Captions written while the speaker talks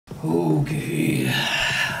Okay,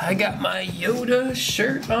 I got my Yoda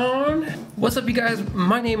shirt on. What's up, you guys?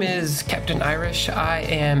 My name is Captain Irish. I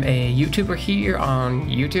am a YouTuber here on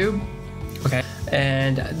YouTube. Okay,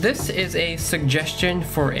 and this is a suggestion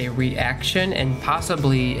for a reaction and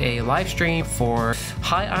possibly a live stream for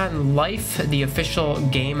High on Life, the official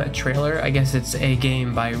game trailer. I guess it's a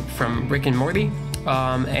game from Rick and Morty.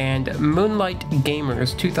 And Moonlight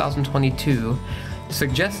Gamers 2022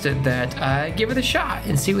 suggested that I give it a shot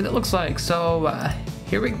and see what it looks like. So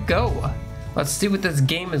here we go. Let's see what this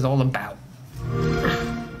game is all about.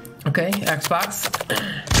 Okay, Xbox.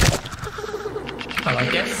 I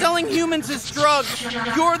like it. Selling humans is drugs.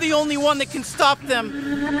 You're the only one that can stop them.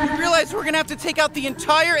 You realize we're gonna have to take out the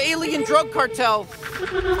entire alien drug cartel.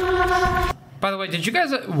 By the way, did you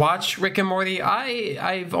guys watch Rick and Morty?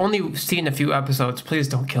 I've only seen a few episodes. Please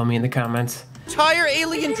don't kill me in the comments. Entire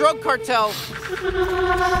alien drug cartel. Rick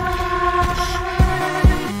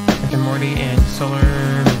and Morty and Solar.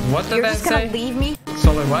 What did that say? You're just gonna leave me?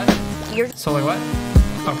 Solar what? Solar what?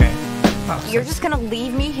 Okay. Oh, you're just gonna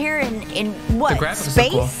leave me here in what? Space? So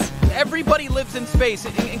cool. Everybody lives in space,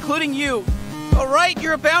 including you. All right,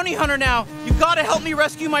 you're a bounty hunter now. You gotta help me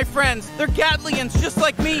rescue my friends. They're Gatlians, just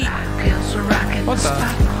like me. What the?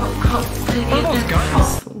 What are those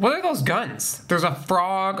guns? What are those guns? There's a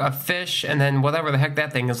frog, a fish, and then whatever the heck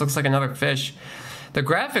that thing is. Looks like another fish. The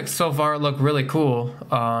graphics so far look really cool.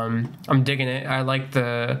 I'm digging it. I like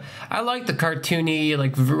the cartoony,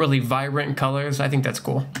 like really vibrant colors. I think that's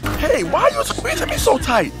cool. Hey, why are you squeezing me so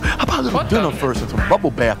tight? How about a little dinner first and some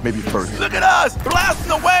bubble bath maybe first? Look at us,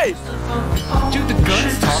 blasting away! Dude, the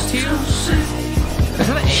guns talk to you? Is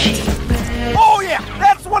that an ant? Oh yeah,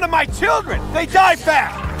 that's one of my children. They die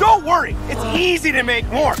fast. Don't worry, it's easy to make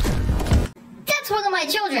more. That's one of my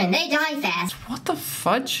children. They die fast. What the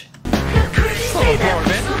fudge?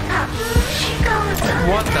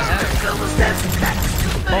 What the heck?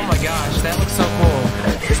 Oh my gosh, that looks so cool.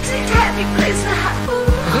 Is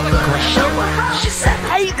that a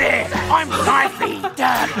Hey there, I'm Knifey.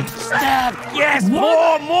 Stab, stab. Yes, more.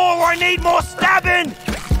 I need more stabbing.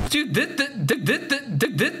 Dude,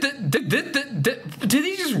 did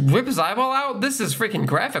he just rip his eyeball out? This is freaking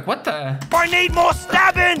graphic. What the? I need more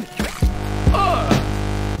stabbing.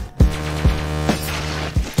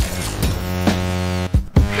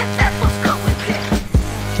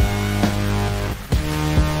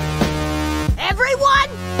 Everyone,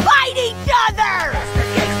 fight each other!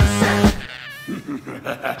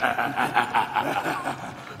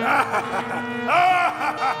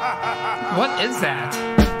 What is that?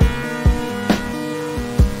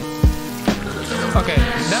 Okay,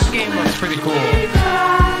 that game looks pretty cool.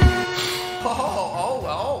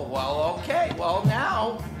 Well, okay.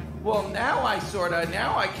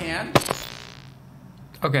 Now I can.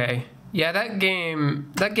 Okay. Yeah, that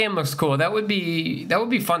game looks cool. That would be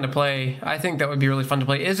fun to play. I think that would be really fun to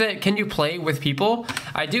play. Can you play with people?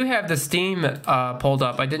 I do have the Steam pulled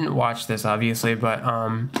up. I didn't watch this obviously, but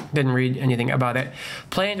didn't read anything about it.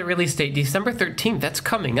 Planned release date December 13th. That's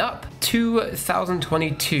coming up.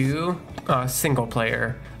 2022 single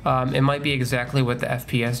player. It might be exactly what the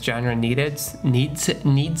FPS genre needs.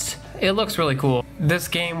 It looks really cool. This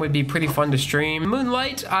game would be pretty fun to stream.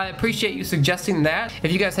 Moonlight, I appreciate you suggesting that.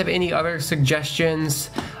 If you guys have any other suggestions,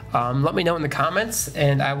 let me know in the comments,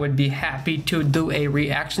 and I would be happy to do a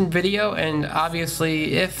reaction video. And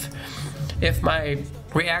obviously, if my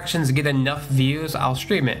reactions get enough views, I'll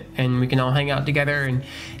stream it and we can all hang out together and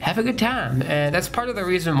have a good time. And that's part of the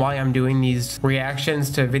reason why I'm doing these reactions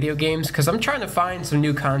to video games, because I'm trying to find some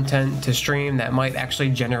new content to stream that might actually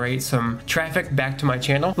generate some traffic back to my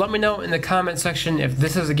channel. Let me know in the comment section if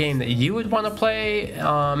this is a game that you would want to play.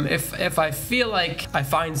 If I feel like I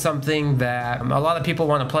find something that a lot of people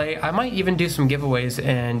want to play, I might even do some giveaways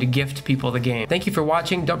and gift people the game. Thank you for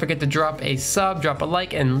watching. Don't forget to drop a sub, drop a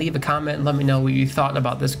like, and leave a comment and let me know what you thought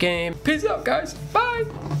about this game. Peace out, guys. Bye.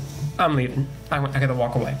 I'm leaving. I gotta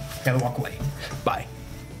walk away. Bye.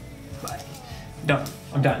 Done.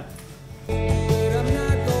 I'm done.